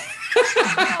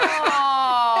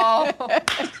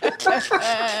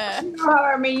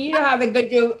 You know how they go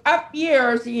do up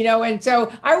yours, and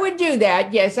so I would do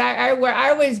that. Yes, I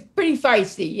was pretty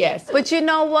feisty, yes. But you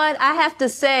know what? I have to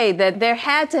say that there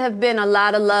had to have been a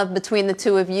lot of love between the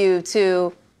 2 of you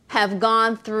to have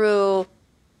gone through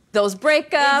those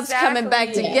breakups, coming back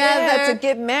together. Yeah, to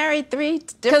get married 3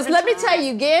 different Because let me times. tell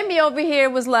you, Gamby over here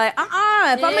was like, if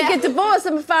I'm going to get divorced,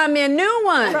 I'm going to find me a new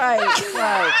one. Right.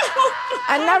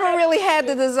 I never really had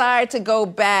the desire to go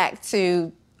back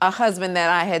to a husband that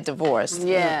I had divorced.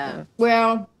 Yeah.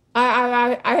 Well,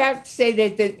 I have to say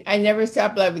that I never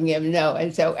stopped loving him, no.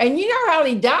 And you know how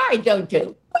he died, don't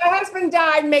you? My husband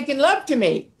died making love to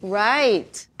me.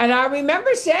 Right. And I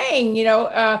remember saying,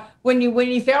 when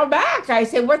he fell back, I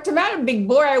said, "What's the matter, big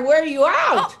boy? I wear you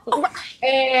out."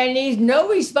 And he's no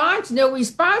response.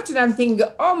 And I'm thinking,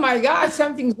 oh my God,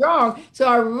 something's wrong. So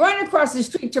I run across the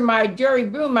street to my Jerry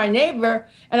Broom, my neighbor,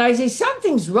 and I say,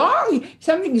 something's wrong.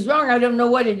 I don't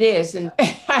know what it is. And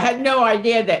I had no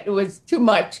idea that it was too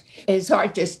much. His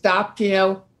heart just stopped,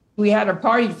 We had a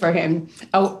party for him,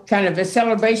 kind of a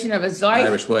celebration of his life.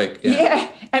 Irish wake. Yeah.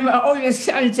 And my oldest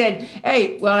son said,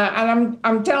 "Hey, well, and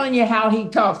I'm telling you how he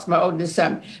talks, my oldest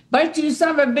son. But you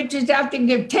son of a bitches have to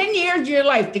give 10 years of your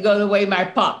life to go the way my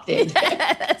pop did."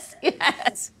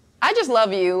 Yes. I just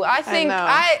love you. I think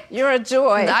you're a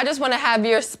joy. I just want to have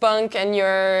your spunk and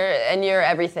your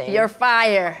everything. Your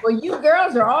fire. Well, you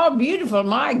girls are all beautiful.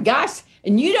 My gosh.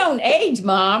 And you don't age,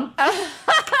 Mom.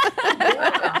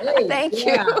 Thank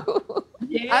you.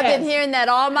 Yes. I've been hearing that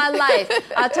all my life.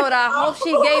 I told her I hope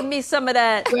she gave me some of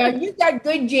that. Well, you got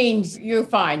good genes. You're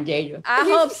fine, Jada. I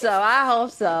hope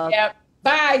so. Yep.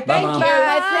 Bye. Thank Mom. you.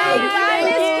 Bye,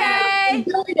 Miss K.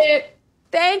 Enjoyed it.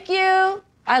 Thank you.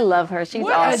 I love her. She's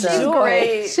awesome. She's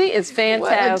great. She is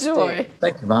fantastic. What a joy.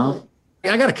 Thank you, Mom.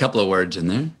 I got a couple of words in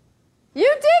there. You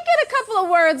did get a couple of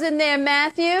words in there,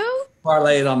 Matthew.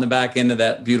 Parlay it on the back end of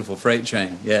that beautiful freight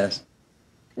train, yes.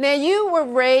 Now, you were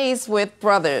raised with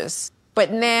brothers,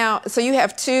 but now, so you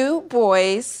have 2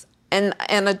 boys and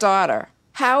a daughter.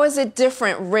 How is it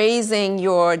different raising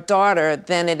your daughter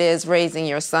than it is raising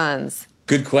your sons?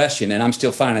 Good question, and I'm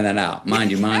still finding that out. Mind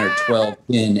you, mine are 12,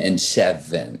 10, and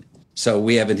 7. So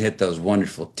we haven't hit those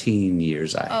wonderful teen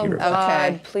years I hear about.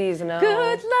 God, please no.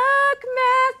 Good luck,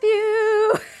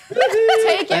 Matthew.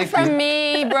 Take it from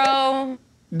me, bro.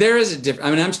 There is a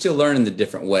different, I'm still learning the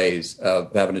different ways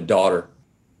of having a daughter.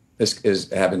 This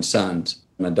is having sons.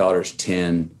 My daughter's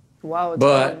 10. Wow.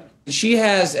 But she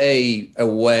has a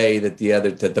way that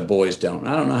the boys don't.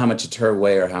 I don't know how much it's her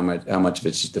way or how much of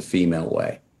it's just the female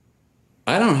way.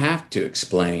 I don't have to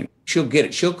explain. She'll get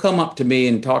it. She'll come up to me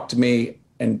and talk to me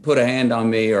and put a hand on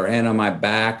me or a hand on my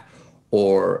back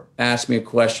or ask me a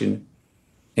question.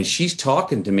 And she's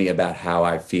talking to me about how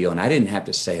I feel, and I didn't have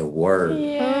to say a word.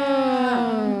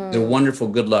 Yeah. It's a wonderful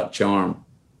good luck charm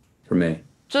for me.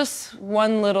 Just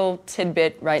one little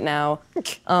tidbit right now,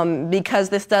 because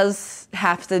this does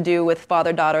have to do with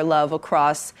father-daughter love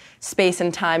across space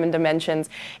and time and dimensions.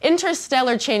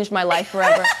 Interstellar changed my life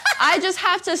forever. I just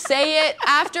have to say it.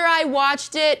 After I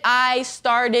watched it, I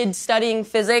started studying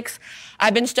physics.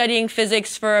 I've been studying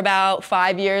physics for about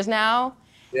 5 years now.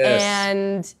 Yes.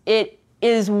 And it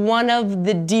is one of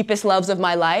the deepest loves of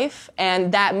my life,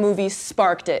 and that movie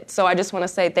sparked it. So I just want to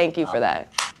say thank you for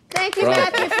that. Thank you,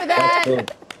 Matthew, for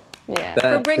that. Yeah.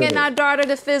 That's For bringing good. our daughter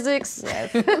to physics.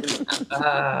 Yes.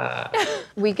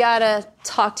 We gotta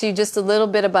talk to you just a little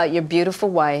bit about your beautiful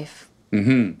wife.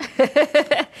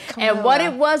 Mm-hmm. And what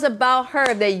it was about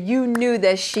her that you knew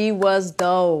that she was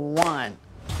the one.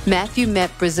 Matthew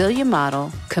met Brazilian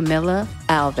model Camila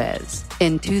Alves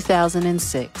in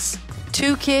 2006.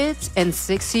 2 kids, and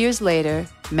 6 years later,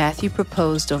 Matthew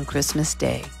proposed on Christmas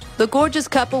Day. The gorgeous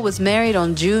couple was married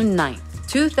on June 9th,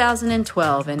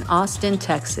 2012 in Austin,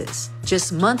 Texas,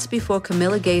 just months before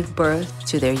Camila gave birth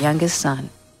to their youngest son.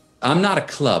 I'm not a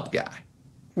club guy.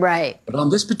 Right. But on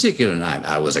this particular night,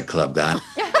 I was a club guy.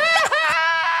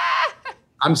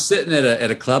 I'm sitting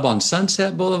at a club on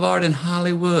Sunset Boulevard in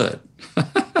Hollywood,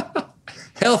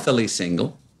 healthily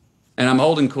single, and I'm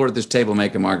holding court at this table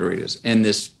making margaritas. And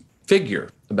this figure,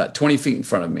 about 20 feet in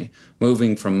front of me,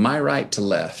 moving from my right to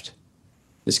left,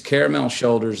 this caramel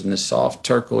shoulders and this soft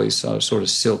turquoise sort of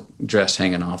silk dress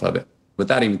hanging off of it.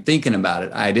 Without even thinking about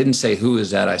it, I didn't say, "Who is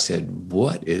that?" I said,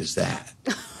 "What is that?"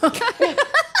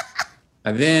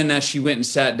 And then she went and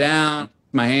sat down,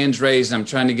 my hands raised, and I'm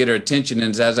trying to get her attention.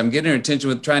 And as I'm getting her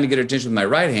attention trying to get her attention with my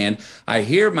right hand, I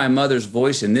hear my mother's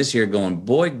voice in this ear going,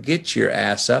 "Boy, get your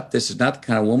ass up. This is not the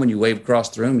kind of woman you wave across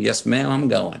the room." "Yes, ma'am, I'm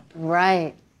going."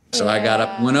 Right. So I got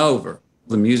up and went over.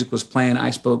 The music was playing.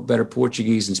 I spoke better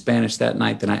Portuguese and Spanish that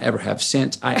night than I ever have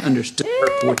since. I understood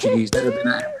her Portuguese better than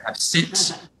I ever have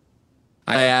since.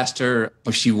 I asked her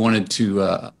if she wanted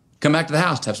to come back to the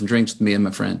house to have some drinks with me and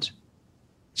my friends.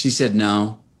 She said,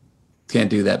 "No, can't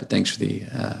do that, but thanks for the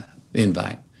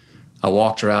invite." I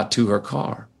walked her out to her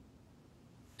car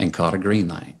and caught a green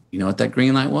light. You know what that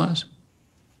green light was?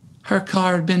 Her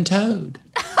car had been towed.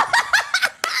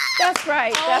 That's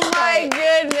right. Oh my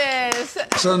goodness.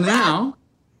 So now,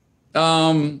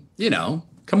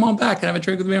 come on back and have a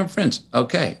drink with me and my friends.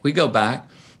 Okay, we go back.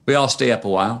 We all stay up a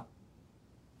while.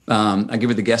 I give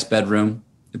her the guest bedroom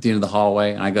at the end of the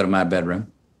hallway, and I go to my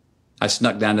bedroom. I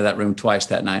snuck down to that room twice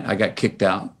that night. I got kicked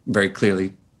out very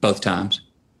clearly both times.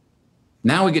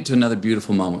 Now we get to another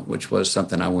beautiful moment, which was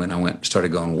something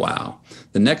started going, wow.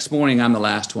 The next morning, I'm the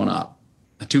last one up.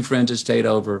 My 2 friends had stayed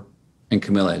over, and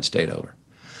Camila had stayed over.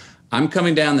 I'm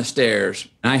coming down the stairs,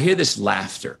 and I hear this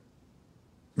laughter.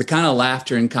 The kind of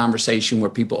laughter in conversation where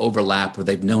people overlap, where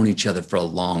they've known each other for a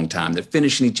long time. They're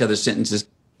finishing each other's sentences.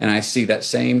 And I see that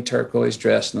same turquoise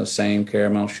dress and those same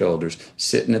caramel shoulders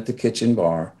sitting at the kitchen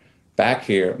bar. Back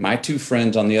here, my 2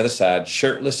 friends on the other side,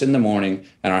 shirtless in the morning,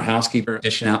 and our housekeeper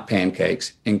dishing out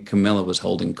pancakes, and Camila was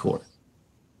holding court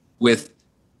with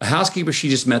a housekeeper she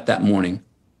just met that morning,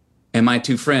 and my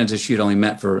 2 friends that she had only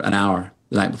met for an hour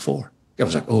the night before. I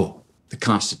was like, oh, the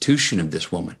constitution of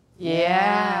this woman.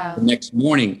 Yeah. The next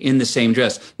morning in the same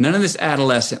dress. None of this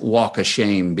adolescent walk of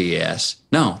shame BS.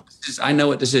 No, I know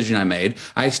what decision I made.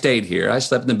 I stayed here. I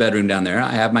slept in the bedroom down there.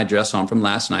 I have my dress on from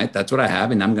last night. That's what I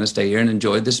have, and I'm going to stay here and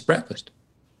enjoy this breakfast.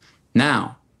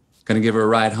 Now, going to give her a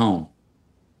ride home.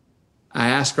 I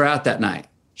asked her out that night.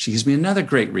 She gives me another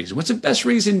great reason. What's the best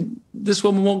reason this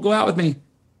woman won't go out with me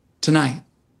tonight?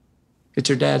 It's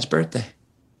her dad's birthday.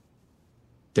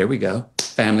 There we go.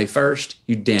 Family first.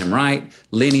 You damn right.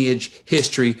 Lineage,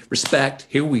 history, respect.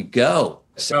 Here we go.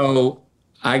 So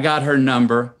I got her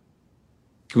number.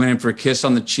 Went in for a kiss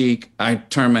on the cheek. I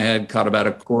turned my head, caught about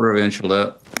a quarter of an inch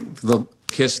lip. The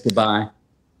kiss goodbye.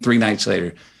 3 nights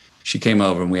later, she came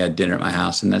over and we had dinner at my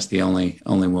house. And that's the only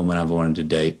woman I've wanted to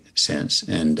date since.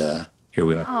 And here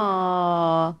we are.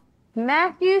 Aww.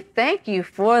 Matthew, thank you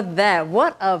for that.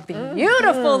 What a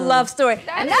beautiful love story.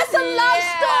 And that's a love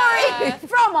story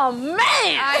from a man.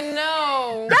 I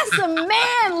know. That's a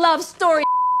man love story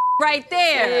right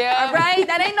there. Yeah. All right?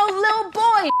 That ain't no little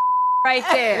boy right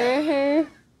there.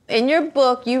 In your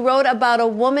book, you wrote about a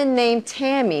woman named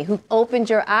Tammy who opened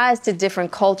your eyes to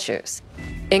different cultures.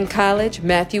 In college,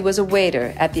 Matthew was a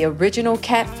waiter at the original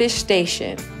Catfish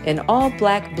Station, an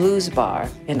all-black blues bar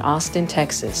in Austin,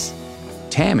 Texas.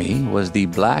 Tammy was the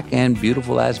black and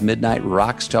beautiful as midnight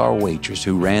rock star waitress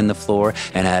who ran the floor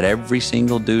and had every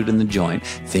single dude in the joint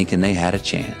thinking they had a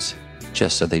chance,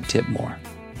 just so they'd tip more.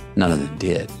 None of them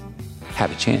did.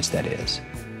 Have a chance, that is.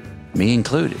 Me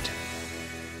included.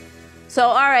 So,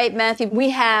 all right, Matthew,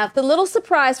 we have the little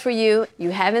surprise for you.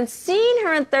 You haven't seen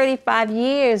her in 35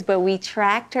 years, but we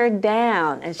tracked her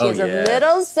down, and she has a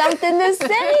little something to say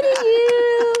to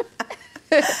you.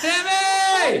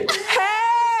 Tammy!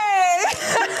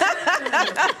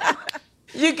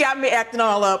 You got me acting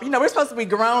all up. You know, we're supposed to be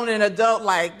grown and adult,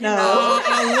 like, you know.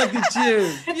 Oh, look at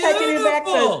you. Taking you back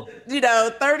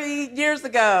to, 30 years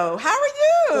ago. How are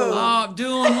you? Oh, I'm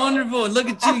doing wonderful. Look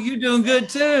at you. You're doing good,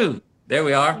 too. There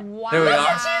we are. Wow. There we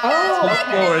are. Oh, what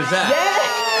floor is that?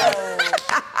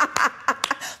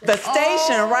 Yes. The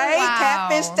station, right? Wow.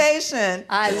 Catfish Station.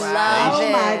 I love it.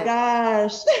 Oh my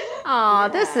gosh. Oh,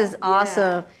 this is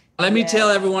awesome. Let me tell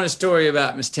everyone a story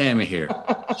about Miss Tammy here.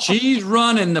 She's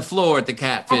running the floor at the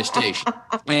Catfish Station.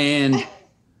 And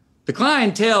the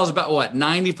clientele is about, what,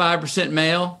 95%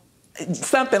 male?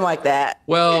 Something like that.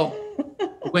 Well,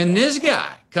 when this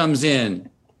guy comes in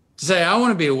to say, I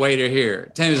want to be a waiter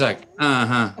here, Tammy's like,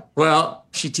 Well,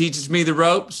 she teaches me the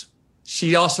ropes.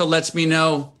 She also lets me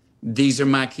know these are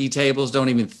my key tables. Don't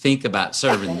even think about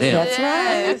serving them. That's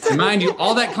right. And mind you,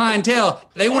 all that clientele,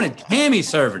 they wanted Tammy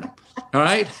serving them. All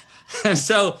right? And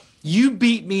so you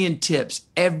beat me in tips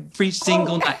every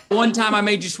single night. One time I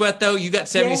made you sweat, though. You got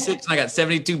 76 and I got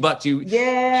 $72.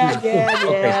 Yeah. Okay,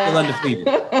 still undefeated.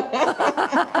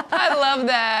 I love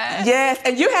that. Yes,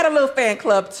 and you had a little fan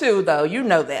club too, though. You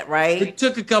know that, right? It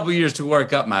took a couple years to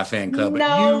work up my fan club, but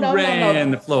No, you no,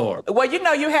 ran the floor. Well, you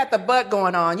know, you had the butt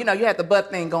going on. You know, you had the butt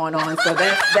thing going on. So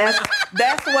that's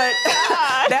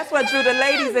what drew the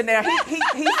ladies in there.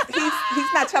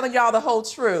 He's not telling y'all the whole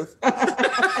truth.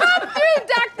 Through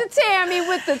Dr. Tammy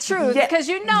with the truth. Because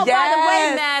you know, by the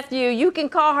way, Matthew, you can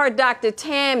call her Dr.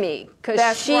 Tammy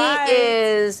because she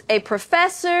is a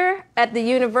professor at the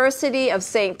University of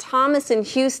St. Thomas in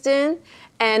Houston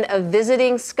and a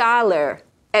visiting scholar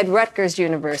at Rutgers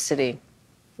University.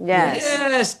 Yes.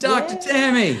 Yes, Dr.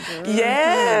 Tammy.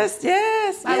 Yes.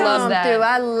 I love that.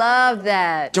 I love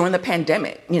that. During the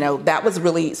pandemic, you know, that was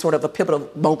really sort of a pivotal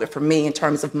moment for me in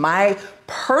terms of my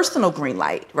personal green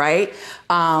light, right?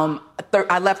 I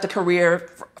left a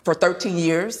career for 13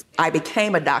 years. I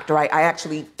became a doctor. I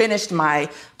actually finished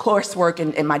my coursework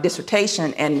and my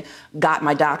dissertation and got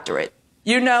my doctorate.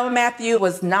 You know, Matthew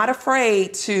was not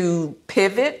afraid to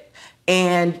pivot.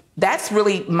 And that's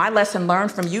really my lesson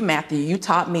learned from you, Matthew. You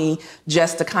taught me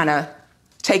just to kind of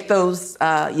take those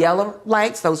yellow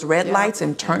lights, those red lights,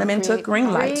 and turn them into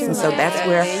green lights. And so that's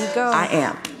where I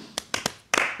am.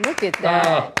 Look at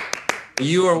that.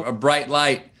 You are a bright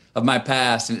light of my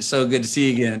past, and it's so good to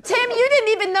see you again. Tim, you didn't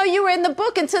even know you were in the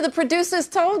book until the producers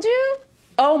told you?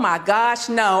 Oh my gosh,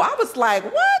 no. I was like,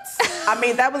 what? I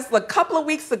mean, that was a couple of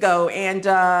weeks ago, and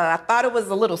I thought it was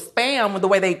a little spam with the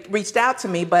way they reached out to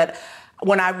me, but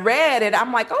when I read it,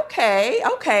 I'm like, okay.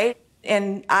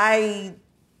 And I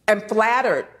am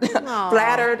flattered.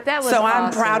 Flattered. That was so awesome.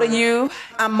 I'm proud of you.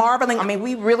 I'm marveling. I mean,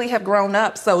 we really have grown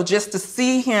up. So just to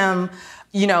see him,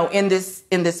 you know, in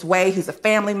this way, he's a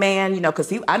family man, you know,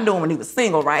 because I knew him when he was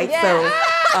single, right? Yeah.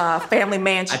 So family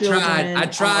man, children. I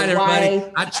tried, everybody.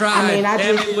 wife. I tried. I mean,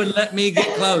 Tammy wouldn't let me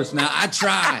get close. Now, I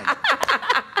tried.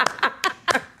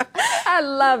 I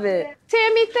love it.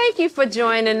 Tammy, thank you for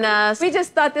joining us. We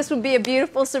just thought this would be a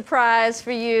beautiful surprise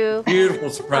for you. Beautiful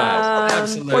surprise.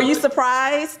 Absolutely. Were you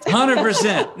surprised?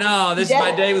 100%. No,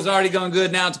 my day was already going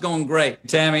good. Now it's going great.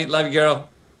 Tammy, love you, girl.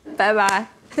 Bye-bye.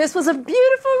 This was a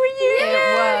beautiful reunion.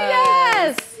 It was.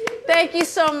 Yes. Thank you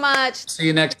so much. See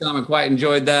you next time. I quite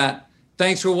enjoyed that.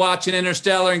 Thanks for watching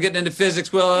Interstellar and getting into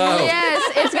physics, Willow. Yes,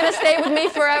 it's going to stay with me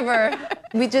forever.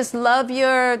 We just love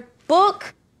your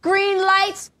book, Green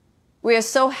Lights. We are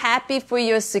so happy for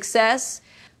your success.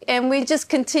 And we just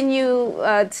continue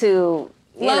to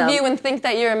love you and think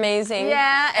that you're amazing.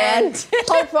 Yeah, and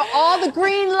hope for all the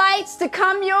green lights to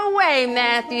come your way,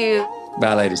 Matthew.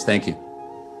 Bye, ladies. Thank you.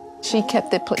 She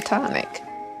kept it platonic.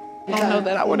 I know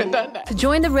that I would have done that. To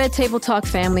join the Red Table Talk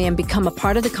family and become a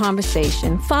part of the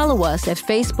conversation, follow us at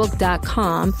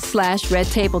facebook.com/Red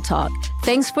Table Talk.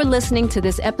 Thanks for listening to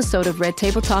this episode of Red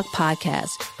Table Talk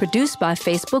Podcast, produced by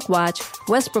Facebook Watch,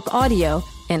 Westbrook Audio,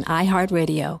 and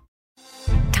iHeartRadio.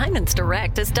 Diamonds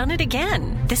Direct has done it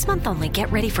again. This month only,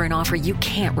 get ready for an offer you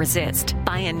can't resist.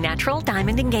 Buy a natural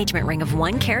diamond engagement ring of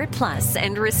 1 carat plus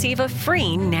and receive a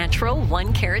free natural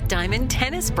 1 carat diamond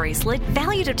tennis bracelet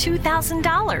valued at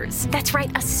 $2,000. That's right,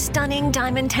 a stunning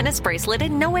diamond tennis bracelet at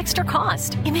no extra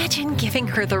cost. Imagine giving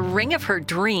her the ring of her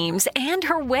dreams and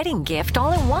her wedding gift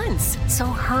all at once. So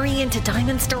hurry into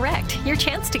Diamonds Direct. Your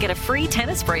chance to get a free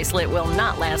tennis bracelet will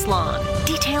not last long.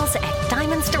 Details at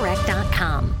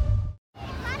diamondsdirect.com.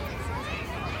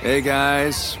 Hey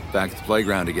guys, back at the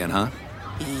playground again, huh?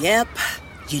 Yep.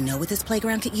 You know what this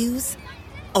playground could use?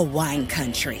 A wine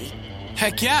country.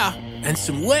 Heck yeah, and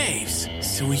some waves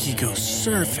so we could go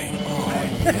surfing. Oh,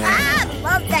 yeah.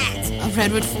 Love that. A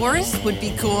redwood forest would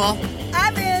be cool.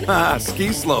 I'm in.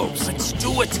 Ski slopes. Let's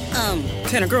do it.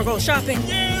 Can a girl go shopping?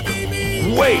 Yeah,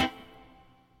 baby. Wait.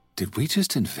 Did we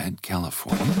just invent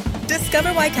California?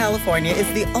 Discover why California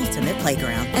is the ultimate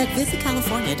playground at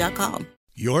visitcalifornia.com.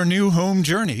 Your new home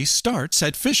journey starts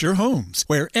at Fisher Homes,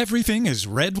 where everything is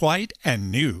red, white, and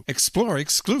new. Explore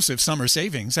exclusive summer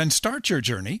savings and start your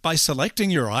journey by selecting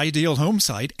your ideal home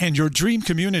site and your dream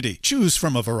community. Choose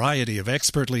from a variety of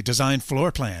expertly designed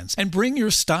floor plans and bring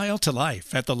your style to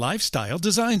life at the Lifestyle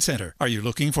Design Center. Are you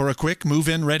looking for a quick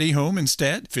move-in ready home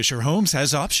instead? Fisher Homes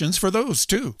has options for those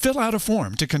too. Fill out a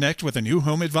form to connect with a new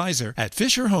home advisor at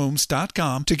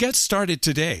fisherhomes.com to get started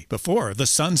today before the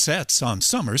sun sets on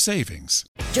summer savings.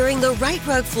 During the Right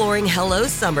Rug Flooring Hello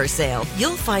Summer Sale,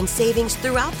 you'll find savings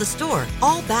throughout the store,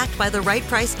 all backed by the right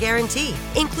price guarantee,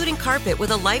 including carpet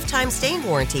with a lifetime stain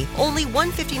warranty, only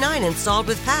 $159 installed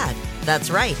with pad. That's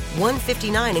right,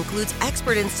 $159 includes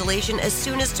expert installation as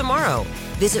soon as tomorrow.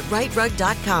 Visit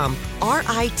rightrug.com,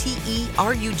 RITERUG.com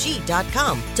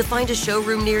to find a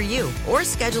showroom near you or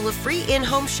schedule a free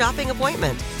in-home shopping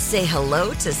appointment. Say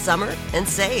hello to summer and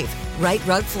save. Right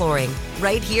Rug Flooring,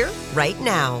 right here, right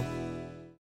now.